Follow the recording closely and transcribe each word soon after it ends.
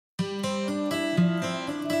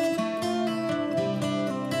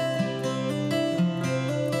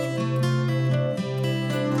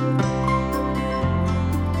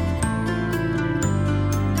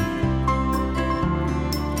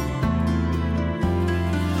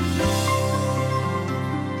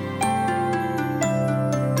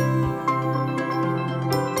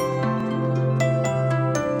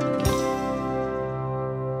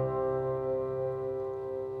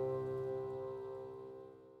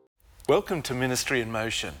Welcome to Ministry in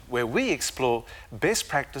Motion, where we explore best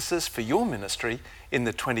practices for your ministry in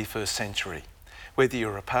the 21st century. Whether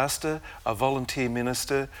you're a pastor, a volunteer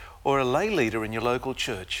minister, or a lay leader in your local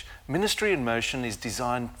church, Ministry in Motion is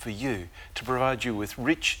designed for you to provide you with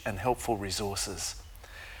rich and helpful resources.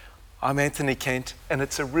 I'm Anthony Kent, and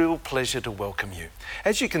it's a real pleasure to welcome you.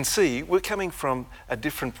 As you can see, we're coming from a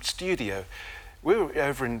different studio. We're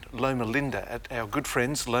over in Loma Linda at our good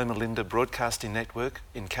friends Loma Linda Broadcasting Network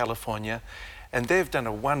in California, and they've done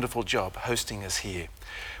a wonderful job hosting us here.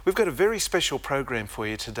 We've got a very special program for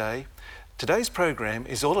you today. Today's program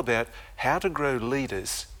is all about how to grow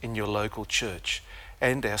leaders in your local church,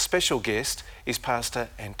 and our special guest is Pastor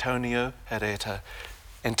Antonio Herrera.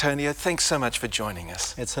 Antonio, thanks so much for joining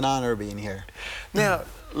us. It's an honor being here. Now,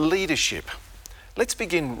 leadership. Let's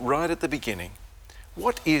begin right at the beginning.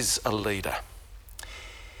 What is a leader?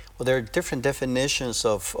 Well, there are different definitions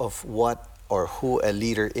of what or who a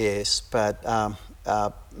leader is, but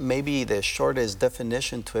maybe the shortest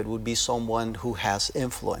definition to it would be someone who has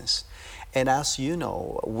influence. And as you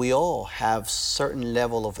know, we all have certain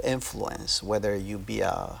level of influence, whether you be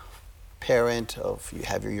a parent, of you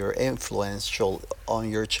have your influence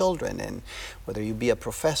on your children, and whether you be a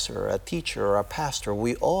professor, a teacher, or a pastor,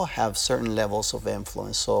 we all have certain levels of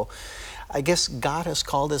influence. So I guess God has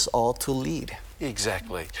called us all to lead.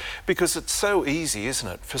 Exactly. Because it's so easy, isn't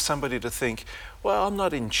it, for somebody to think, well, I'm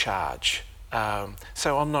not in charge,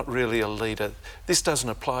 so I'm not really a leader. This doesn't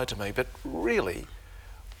apply to me. But really,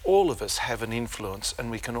 all of us have an influence, and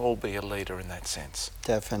we can all be a leader in that sense.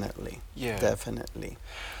 Definitely. Yeah. Definitely.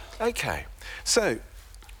 Okay. So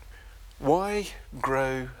why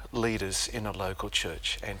grow leaders in a local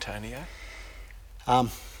church, Antonio?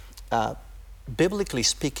 Biblically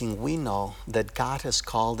speaking, we know that God has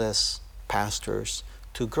called us pastors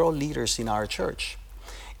to grow leaders in our church.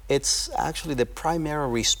 It's actually the primary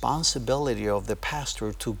responsibility of the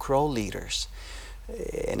pastor to grow leaders.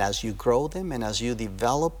 And as you grow them and as you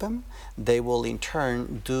develop them, they will in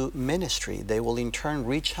turn do ministry. They will in turn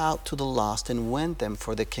reach out to the lost and win them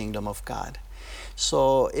for the kingdom of God.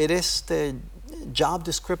 So it is the job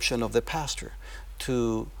description of the pastor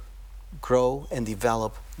to grow and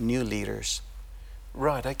develop new leaders.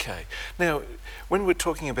 Right, okay. Now, when we're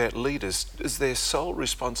talking about leaders, is their sole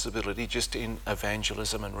responsibility just in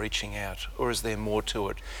evangelism and reaching out, or is there more to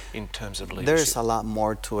it in terms of leadership? There's a lot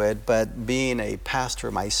more to it, but being a pastor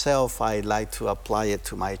myself, I like to apply it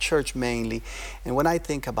to my church mainly. And when I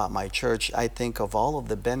think about my church, I think of all of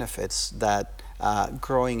the benefits that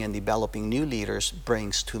growing and developing new leaders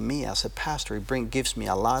brings to me as a pastor. It gives me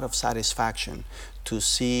a lot of satisfaction to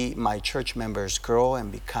see my church members grow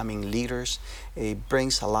and becoming leaders. It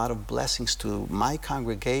brings a lot of blessings to my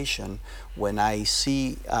congregation when I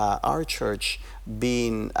see our church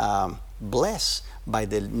being blessed by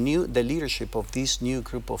the leadership of this new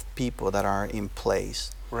group of people that are in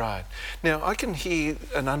place. Right. Now, I can hear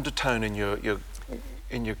an undertone in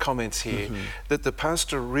your comments here that the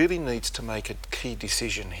pastor really needs to make a key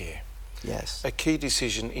decision here. Yes. A key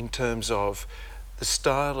decision in terms of the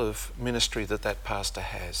style of ministry that pastor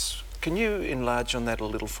has. Can you enlarge on that a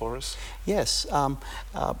little for us? Yes.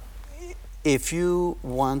 If you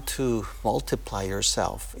want to multiply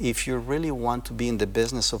yourself, if you really want to be in the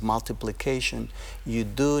business of multiplication, you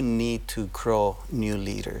do need to grow new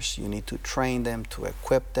leaders. You need to train them, to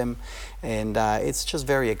equip them, and it's just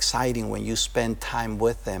very exciting when you spend time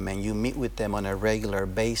with them and you meet with them on a regular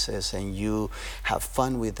basis and you have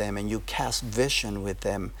fun with them and you cast vision with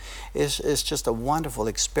them. It's just a wonderful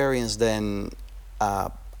experience than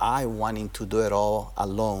I wanting to do it all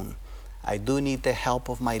alone. I do need the help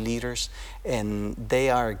of my leaders, and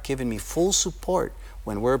they are giving me full support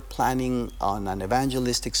when we're planning on an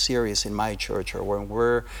evangelistic series in my church, or when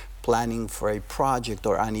we're planning for a project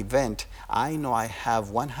or an event. I know I have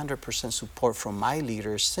 100% support from my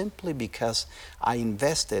leaders simply because I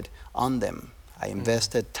invested on them. I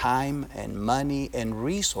invested time and money and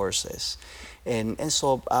resources. And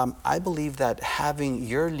so I believe that having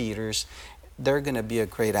your leaders, they're going to be a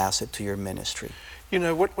great asset to your ministry. You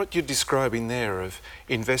know, what you're describing there of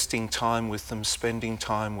investing time with them, spending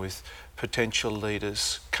time with potential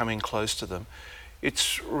leaders, coming close to them,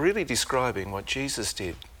 it's really describing what Jesus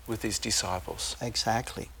did with his disciples.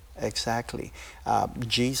 Exactly.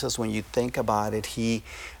 Jesus, when you think about it,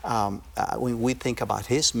 when we think about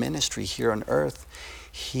his ministry here on earth,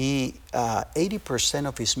 80%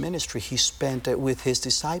 of his ministry he spent it with his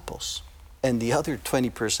disciples, and the other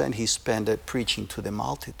 20% he spent it preaching to the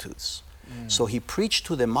multitudes. So he preached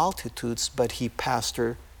to the multitudes, but he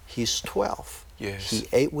pastored his 12. Yes. He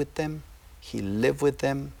ate with them, he lived with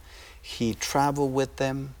them, he traveled with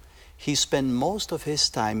them, he spent most of his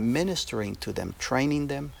time ministering to them, training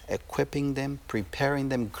them, equipping them, preparing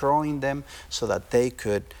them, growing them so that they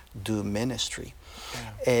could do ministry.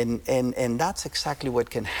 Yeah. And that's exactly what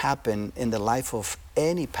can happen in the life of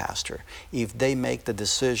any pastor if they make the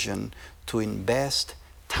decision to invest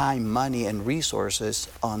time, money, and resources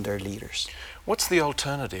on their leaders. What's the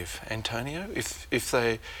alternative, Antonio? If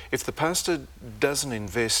the pastor doesn't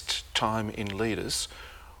invest time in leaders,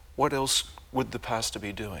 what else would the pastor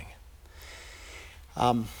be doing?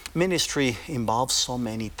 Ministry involves so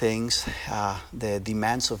many things. The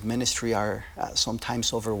demands of ministry are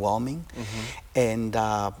sometimes overwhelming, and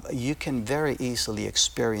you can very easily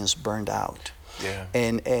experience burned out. Yeah.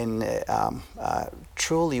 And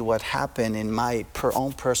truly what happened in my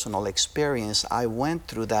own personal experience, I went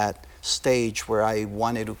through that stage where I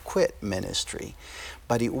wanted to quit ministry.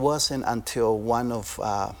 But it wasn't until one of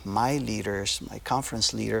my leaders, my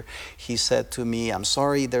conference leader, he said to me, "I'm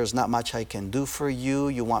sorry, there's not much I can do for you.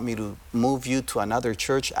 You want me to move you to another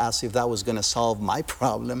church," as if that was going to solve my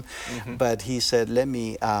problem. But he said, "Let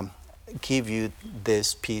me give you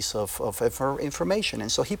this piece of information."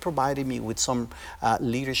 And so he provided me with some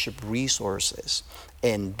leadership resources.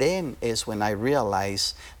 And then is when I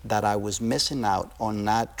realized that I was missing out on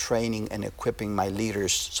not training and equipping my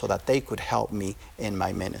leaders so that they could help me in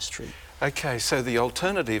my ministry. Okay, so the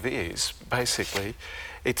alternative is basically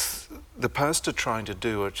it's the pastor trying to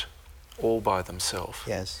do it all by themselves.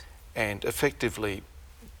 Yes. And effectively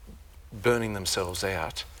burning themselves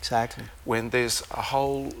out. Exactly. When there's a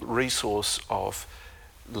whole resource of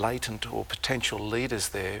latent or potential leaders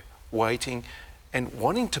there waiting and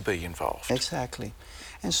wanting to be involved. Exactly.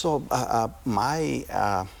 And so my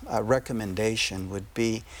recommendation would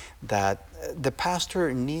be that the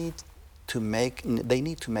pastor needs to make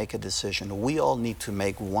a decision. We all need to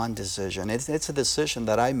make one decision. It's a decision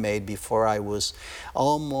that I made before I was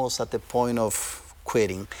almost at the point of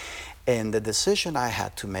quitting. And the decision I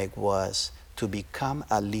had to make was to become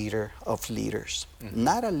a leader of leaders,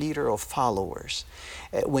 not a leader of followers.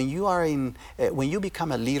 When you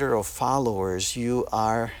become a leader of followers, you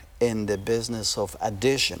are in the business of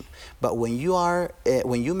addition. But when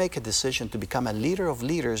you make a decision to become a leader of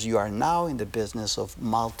leaders, you are now in the business of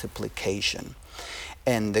multiplication.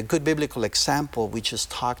 And the good biblical example, we just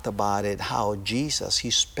talked about it, how Jesus, he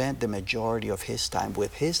spent the majority of his time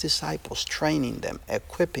with his disciples, training them,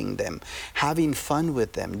 equipping them, having fun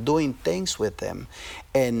with them, doing things with them.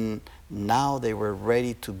 And now they were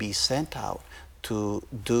ready to be sent out to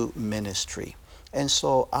do ministry. And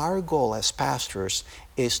so our goal as pastors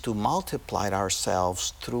is to multiply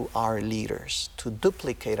ourselves through our leaders, to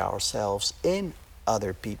duplicate ourselves in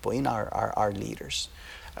other people, in our leaders.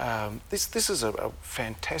 This is a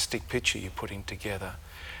fantastic picture you're putting together.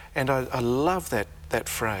 And I love that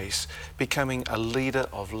phrase, becoming a leader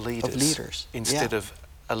of leaders. Instead of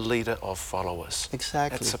a leader of followers.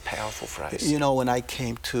 Exactly. That's a powerful phrase. You know, when I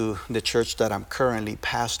came to the church that I'm currently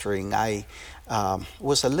pastoring, I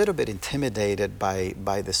was a little bit intimidated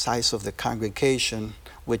by the size of the congregation,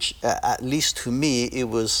 which at least to me, it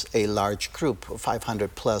was a large group of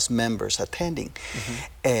 500 plus members attending.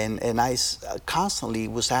 And I constantly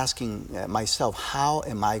was asking myself, how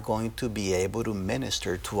am I going to be able to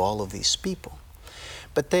minister to all of these people?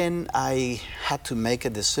 But then I had to make a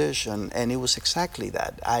decision, and it was exactly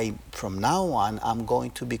that. From now on, I'm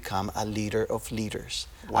going to become a leader of leaders.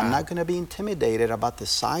 Wow. I'm not going to be intimidated about the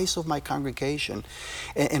size of my congregation.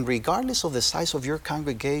 And regardless of the size of your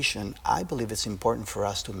congregation, I believe it's important for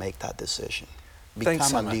us to make that decision.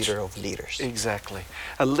 Become a leader of leaders. Exactly.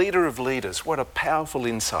 A leader of leaders. What a powerful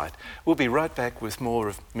insight. We'll be right back with more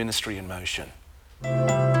of Ministry in Motion.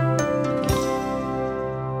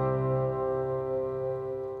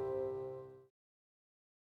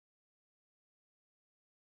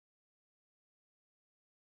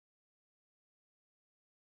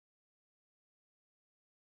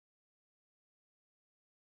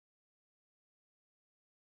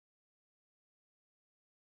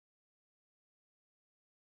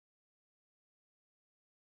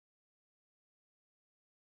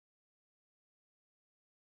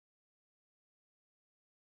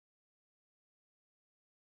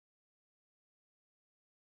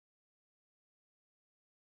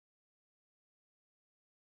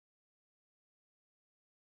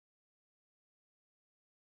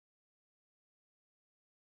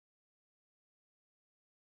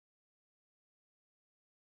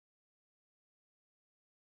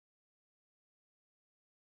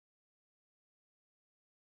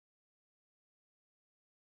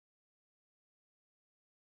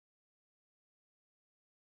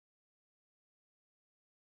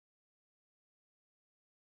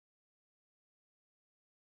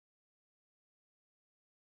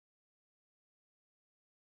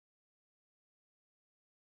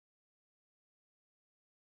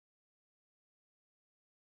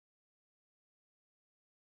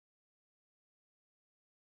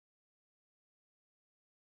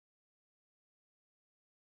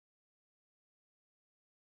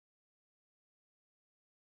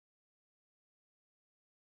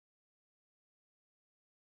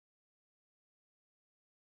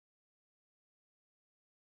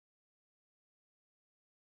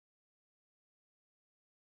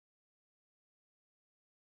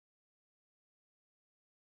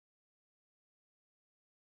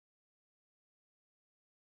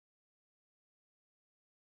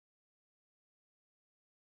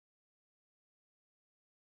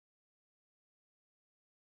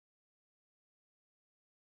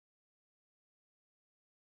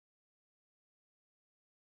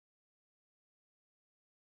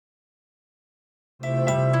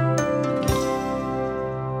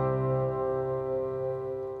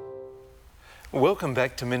 Welcome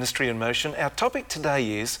back to Ministry in Motion. Our topic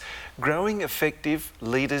today is growing effective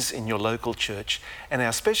leaders in your local church, and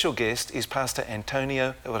our special guest is Pastor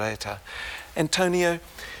Antonio Ureta. Antonio,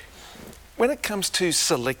 when it comes to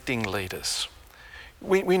selecting leaders,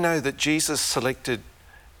 we know that Jesus selected,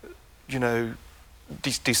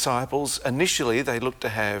 disciples. Initially, they looked to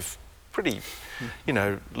have pretty,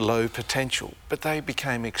 low potential, but they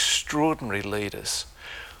became extraordinary leaders.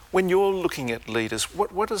 When you're looking at leaders,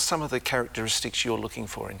 what are some of the characteristics you're looking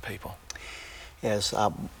for in people? Yes,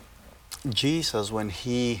 Jesus, when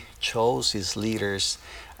he chose his leaders,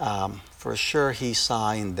 for sure he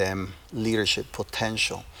saw in them leadership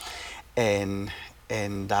potential, and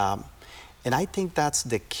I think that's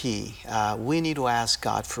the key. We need to ask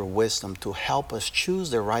God for wisdom to help us choose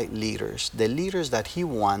the right leaders, the leaders that he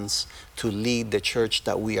wants to lead the church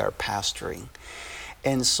that we are pastoring.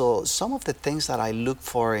 And so some of the things that I look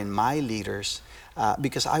for in my leaders,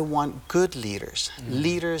 because I want good leaders,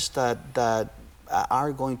 leaders that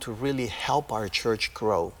are going to really help our church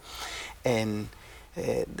grow. And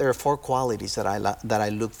there are 4 qualities that I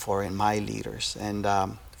look for in my leaders, and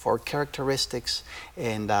 4 characteristics,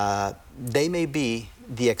 and they may be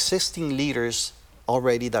the existing leaders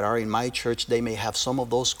already that are in my church. They may have some of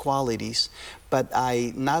those qualities, but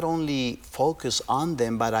I not only focus on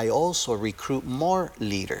them, but I also recruit more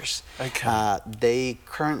leaders. Okay. They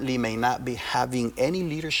currently may not be having any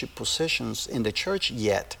leadership positions in the church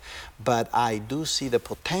yet, but I do see the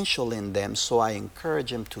potential in them, so I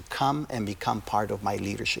encourage them to come and become part of my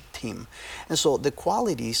leadership team. And so the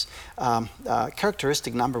qualities,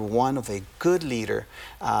 characteristic number 1 of a good leader,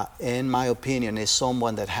 in my opinion, is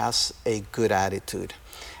someone that has a good attitude.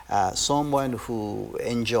 Someone who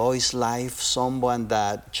enjoys life, someone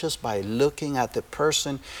that just by looking at the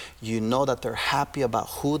person, you know that they're happy about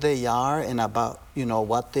who they are and about,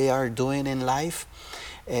 what they are doing in life.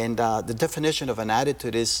 And the definition of an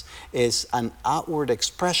attitude is an outward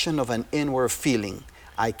expression of an inward feeling.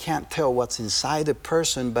 I can't tell what's inside the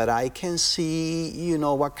person, but I can see,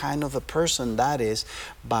 what kind of a person that is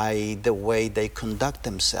by the way they conduct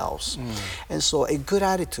themselves. And so a good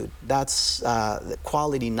attitude, that's the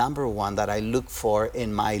quality number 1 that I look for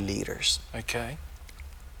in my leaders. Okay.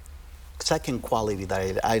 Second quality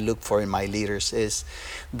that I look for in my leaders is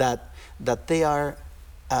that they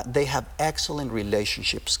have excellent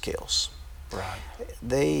relationship skills. Right.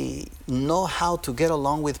 They know how to get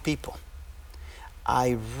along with people.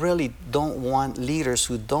 I really don't want leaders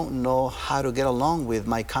who don't know how to get along with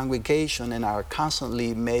my congregation and are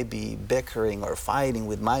constantly maybe bickering or fighting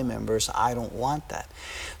with my members. I don't want that.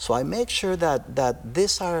 So I make sure that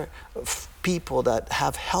these are people that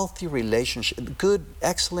have healthy relationship, good,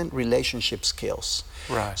 excellent relationship skills.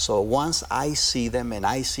 Right. So once I see them and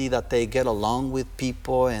I see that they get along with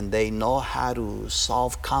people and they know how to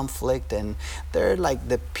solve conflict and they're like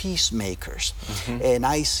the peacemakers. And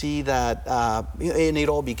I see that, and it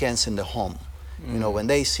all begins in the home. When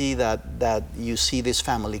they see that you see this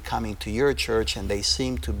family coming to your church and they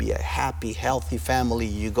seem to be a happy, healthy family,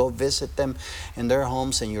 you go visit them in their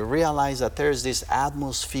homes and you realize that there's this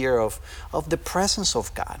atmosphere of the presence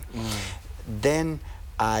of God. Then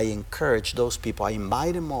I encourage those people, I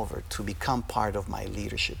invite them over to become part of my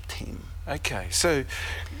leadership team. Okay, so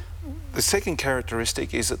the second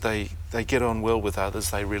characteristic is that they get on well with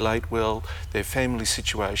others, they relate well, their family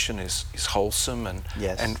situation is wholesome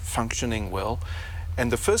and functioning well.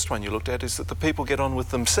 And the first one you looked at is that the people get on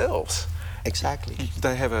with themselves. Exactly.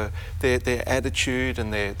 They have their attitude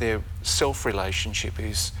and their self-relationship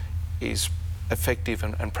is effective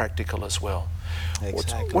and practical as well.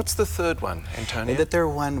 Exactly. What's the third one, Antonio? And the third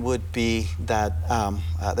one would be that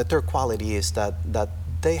the third quality is that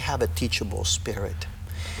they have a teachable spirit.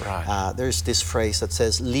 Right. There's this phrase that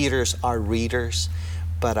says leaders are readers,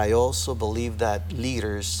 but I also believe that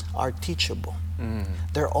leaders are teachable.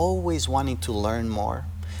 They're always wanting to learn more.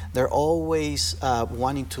 They're always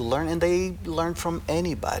wanting to learn, and they learn from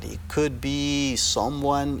anybody. Could be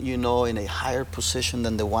someone, in a higher position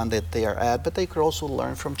than the one that they are at, but they could also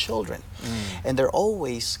learn from children. And they're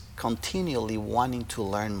always continually wanting to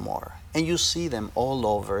learn more. And you see them all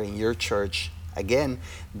over in your church. Again,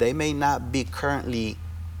 they may not be currently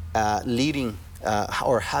leading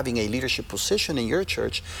or having a leadership position in your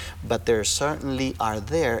church, but they certainly are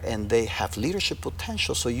there and they have leadership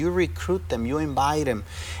potential. So you recruit them, you invite them,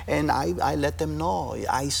 and I let them know,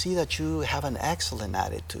 I see that you have an excellent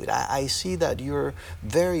attitude. I see that you're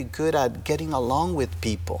very good at getting along with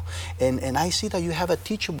people. And I see that you have a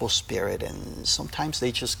teachable spirit. And sometimes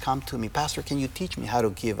they just come to me, Pastor, can you teach me how to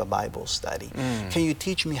give a Bible study? Can you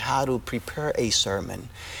teach me how to prepare a sermon?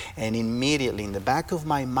 And immediately in the back of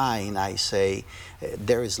my mind, I say,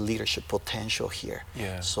 there is leadership potential here.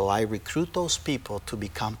 Yeah. So I recruit those people to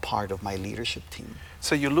become part of my leadership team.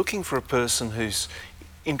 So you're looking for a person who's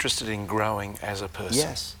interested in growing as a person.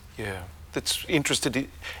 Yes. Yeah. That's interested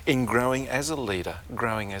in growing as a leader,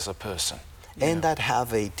 growing as a person. And that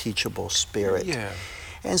have a teachable spirit. Yeah.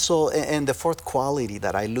 And so, and the fourth quality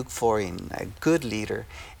that I look for in a good leader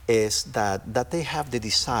is that they have the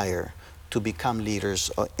desire to become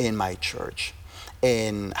leaders in my church.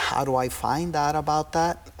 And how do I find out about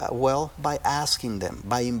that? Well, by asking them,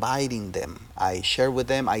 by inviting them. I share with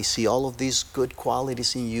them, I see all of these good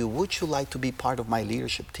qualities in you. Would you like to be part of my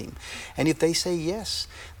leadership team? And if they say yes,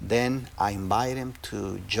 then I invite them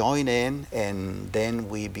to join in, and then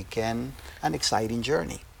we begin an exciting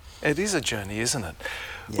journey. It is a journey, isn't it?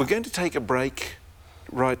 Yeah. We're going to take a break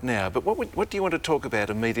right now, but what do you want to talk about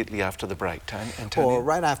immediately after the break, Antonio? Well,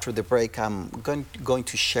 right after the break, I'm going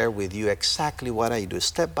to share with you exactly what I do,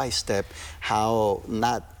 step by step, how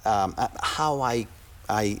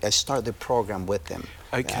I start the program with them.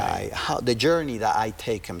 Okay. How the journey that I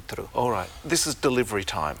take them through. All right. This is delivery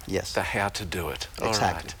time. Yes. The how to do it. Exactly.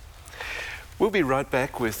 All right. We'll be right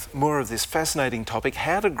back with more of this fascinating topic,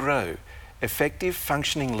 how to grow effective,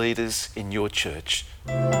 functioning leaders in your church.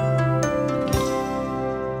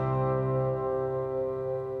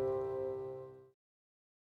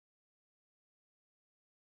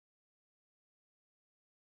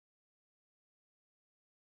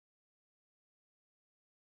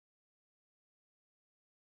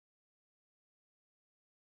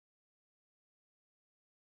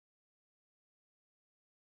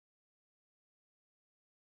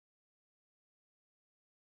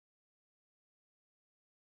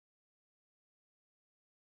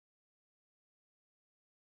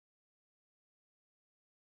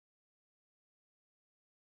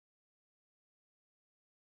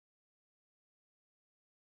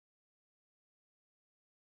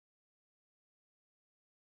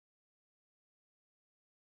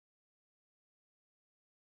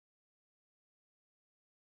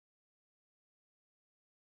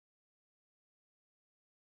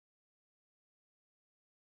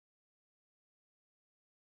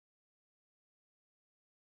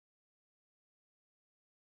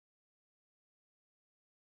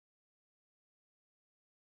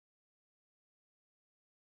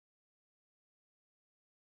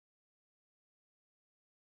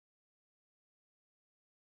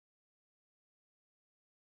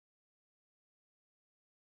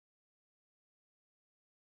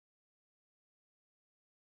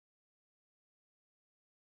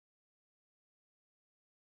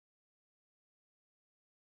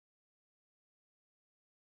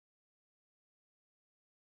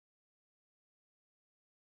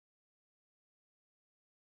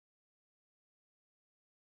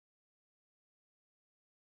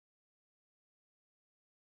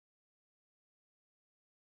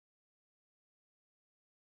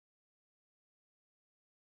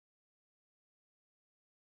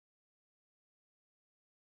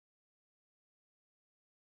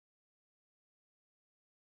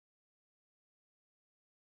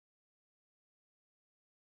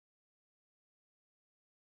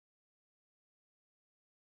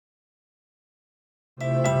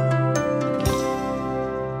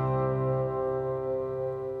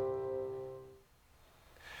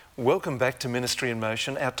 Welcome back to Ministry in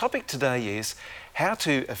Motion. Our topic today is how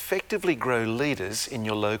to effectively grow leaders in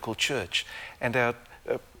your local church. And our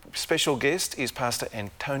special guest is Pastor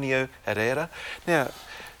Antonio Herrera. Now,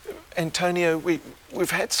 Antonio,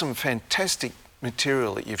 we've had some fantastic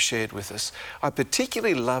material that you've shared with us. I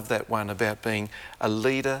particularly love that one about being a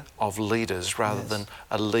leader of leaders rather than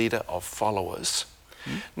a leader of followers.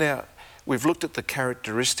 Mm-hmm. Now, we've looked at the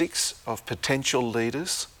characteristics of potential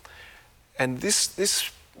leaders, and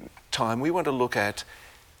this time we want to look at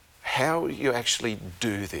how you actually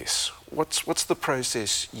do this. What's the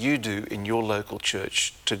process you do in your local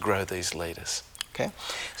church to grow these leaders? Okay,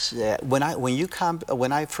 so when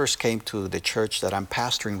I first came to the church that I'm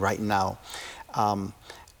pastoring right now,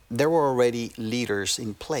 there were already leaders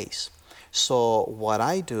in place. So what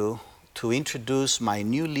I do to introduce my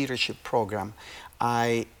new leadership program,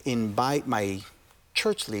 I invite my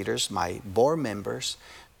church leaders, my board members,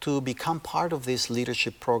 to become part of this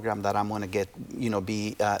leadership program that I'm going to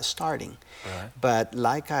be starting. Right. But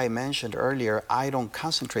like I mentioned earlier, I don't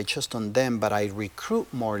concentrate just on them, but I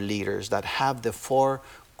recruit more leaders that have the 4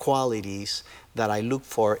 qualities that I look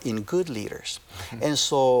for in good leaders. Mm-hmm. And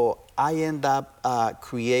so I end up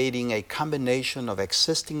creating a combination of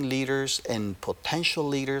existing leaders and potential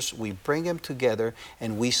leaders. We bring them together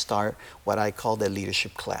and we start what I call the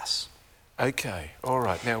leadership class. Okay, all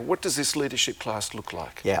right. Now, what does this leadership class look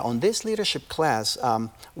like? Yeah, on this leadership class,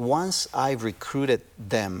 once I've recruited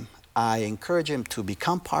them, I encourage them to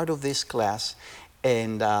become part of this class,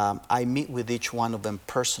 and I meet with each one of them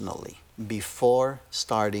personally before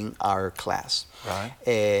starting our class. Right.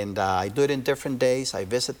 And I do it in different days. I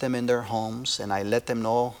visit them in their homes, and I let them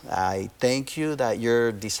know, I thank you that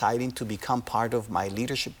you're deciding to become part of my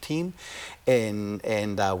leadership team. And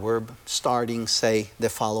we're starting, say, the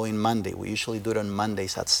following Monday. We usually do it on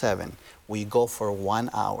Mondays at 7. We go for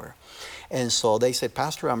 1 hour. And so they said,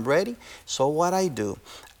 Pastor, I'm ready. So what I do,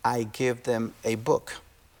 I give them a book,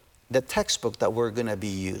 the textbook that we're going to be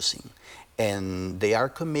using. And they are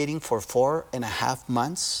committing for 4.5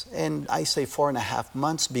 months. And I say 4.5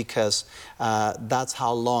 months because that's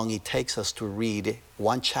how long it takes us to read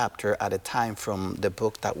one chapter at a time from the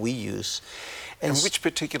book that we use. And which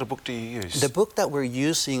particular book do you use? The book that we're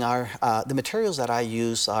using are, the materials that I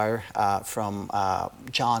use are from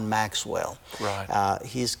John Maxwell. Right.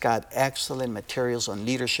 He's got excellent materials on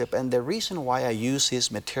leadership. And the reason why I use his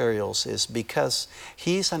materials is because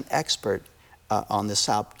he's an expert on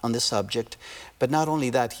the subject, but not only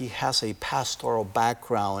that, he has a pastoral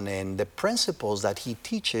background, and the principles that he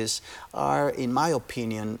teaches are, in my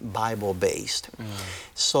opinion, Bible-based.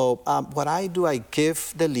 So what I do, I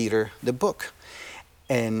give the leader the book.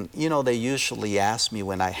 And, you know, they usually ask me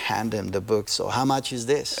when I hand them the book, so how much is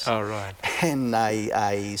this? Oh, right. And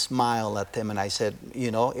I smile at them and I said, you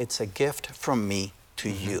know, it's a gift from me to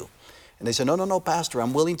you. And they said, no, Pastor,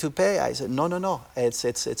 I'm willing to pay. I said, no,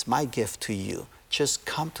 it's my gift to you. Just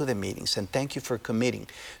come to the meetings, and thank you for committing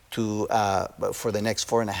to, for the next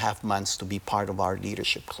 4.5 months to be part of our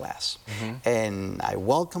leadership class. And I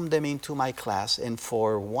welcomed them into my class, and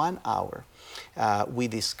for 1 hour, we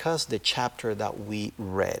discussed the chapter that we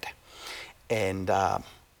read. And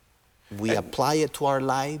we apply it to our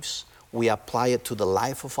lives. We apply it to the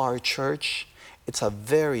life of our church. It's a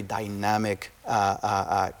very dynamic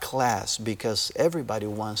class because everybody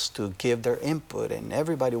wants to give their input and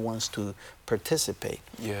everybody wants to participate.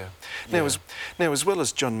 Yeah. Now, as well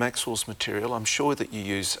as John Maxwell's material, I'm sure that you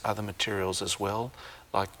use other materials as well,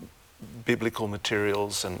 like biblical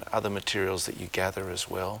materials and other materials that you gather as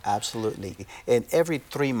well. Absolutely. And every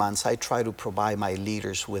 3 months, I try to provide my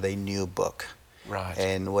leaders with a new book. Right.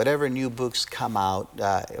 And whatever new books come out,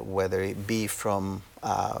 whether it be from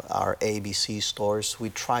our ABC stores, we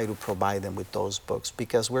try to provide them with those books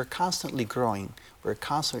because we're constantly growing. We're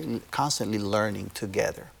constantly learning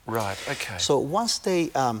together. Right, okay. So once they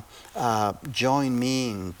join me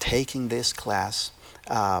in taking this class,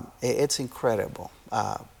 it's incredible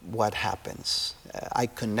what happens. I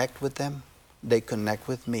connect with them. They connect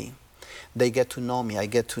with me. They get to know me. I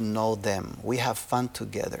get to know them. We have fun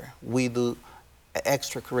together. We do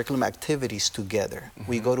extracurricular activities together.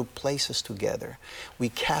 We go to places together. We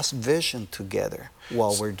cast vision together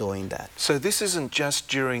while we're doing that. So this isn't just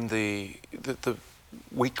during the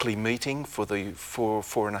weekly meeting for the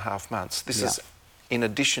 4.5 months. This is in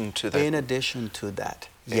addition to that. In addition to that.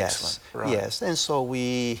 Yes. Excellent. Right. Yes. And so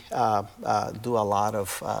we do a lot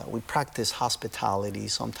of, we practice hospitality.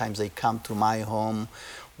 Sometimes they come to my home.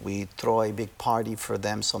 We throw a big party for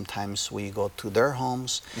them. Sometimes we go to their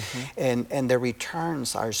homes. And the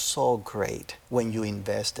returns are so great when you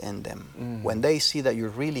invest in them. When they see that you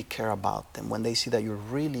really care about them, when they see that you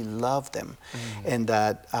really love them, and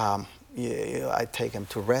that I take them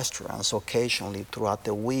to restaurants occasionally throughout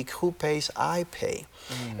the week. Who pays? I pay.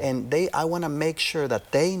 And I want to make sure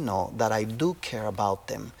that they know that I do care about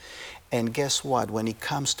them. And guess what? When it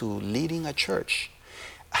comes to leading a church,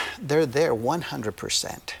 they're there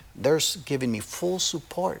 100%. They're giving me full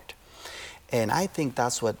support. And I think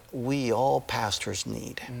that's what we all pastors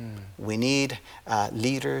need. We need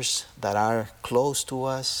leaders that are close to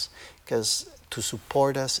us to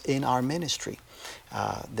support us in our ministry.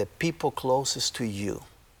 The people closest to you,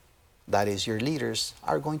 that is your leaders,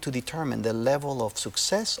 are going to determine the level of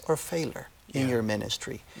success or failure in your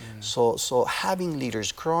ministry. So having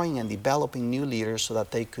leaders, growing and developing new leaders so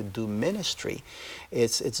that they could do ministry,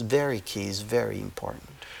 it's very key, it's very important.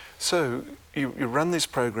 So you run this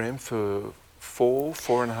program for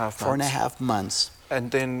 4.5 months? 4.5 months.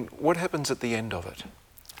 And then what happens at the end of it?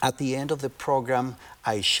 At the end of the program,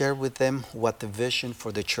 I share with them what the vision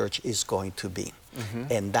for the church is going to be.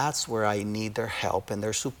 And that's where I need their help and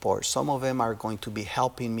their support. Some of them are going to be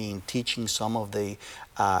helping me in teaching some of the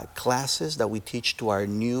classes that we teach to our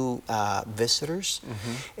new visitors.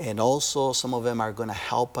 And also some of them are going to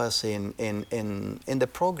help us in the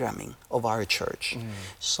programming of our church.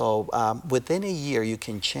 So within a year, you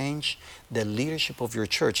can change the leadership of your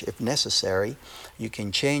church if necessary. You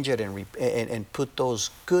can change it and put those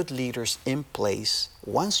good leaders in place.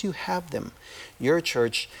 Once you have them, your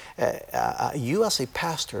church, you as a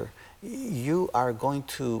pastor, you are going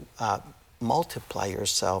to multiply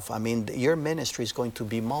yourself. I mean, your ministry is going to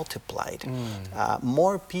be multiplied.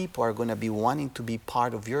 More people are going to be wanting to be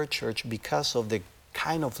part of your church because of the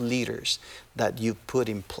kind of leaders that you put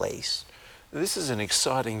in place. This is an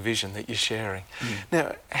exciting vision that you're sharing.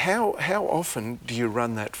 Now, how often do you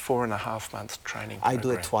run that 4.5-month training program? I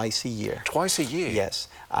do it twice a year. Twice a year? Yes.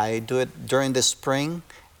 I do it during the spring,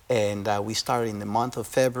 and we start in the month of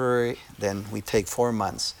February, then we take 4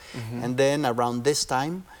 months. And then around this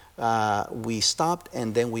time, we stopped,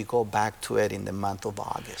 and then we go back to it in the month of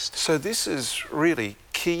August. So this is really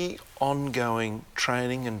key ongoing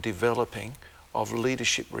training and developing of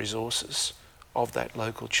leadership resources of that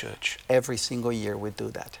local church. Every single year we do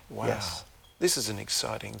that. Wow. Yes. This is an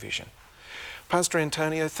exciting vision. Pastor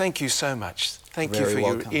Antonio, thank you so much. Thank you Very for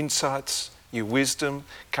welcome. your insights, your wisdom,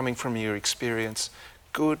 coming from your experience.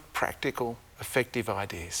 Good, practical, effective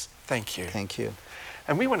ideas. Thank you. Thank you.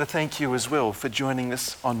 And we want to thank you as well for joining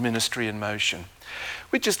us on Ministry in Motion.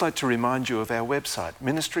 We'd just like to remind you of our website,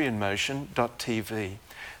 ministryinmotion.tv.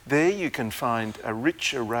 There you can find a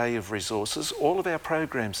rich array of resources. All of our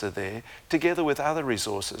programs are there, together with other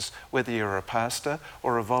resources, whether you're a pastor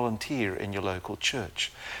or a volunteer in your local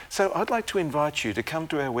church. So I'd like to invite you to come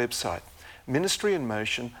to our website,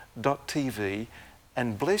 ministryinmotion.tv,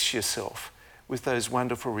 and bless yourself with those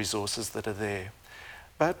wonderful resources that are there.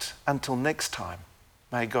 But until next time,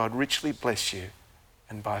 may God richly bless you,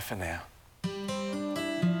 and bye for now.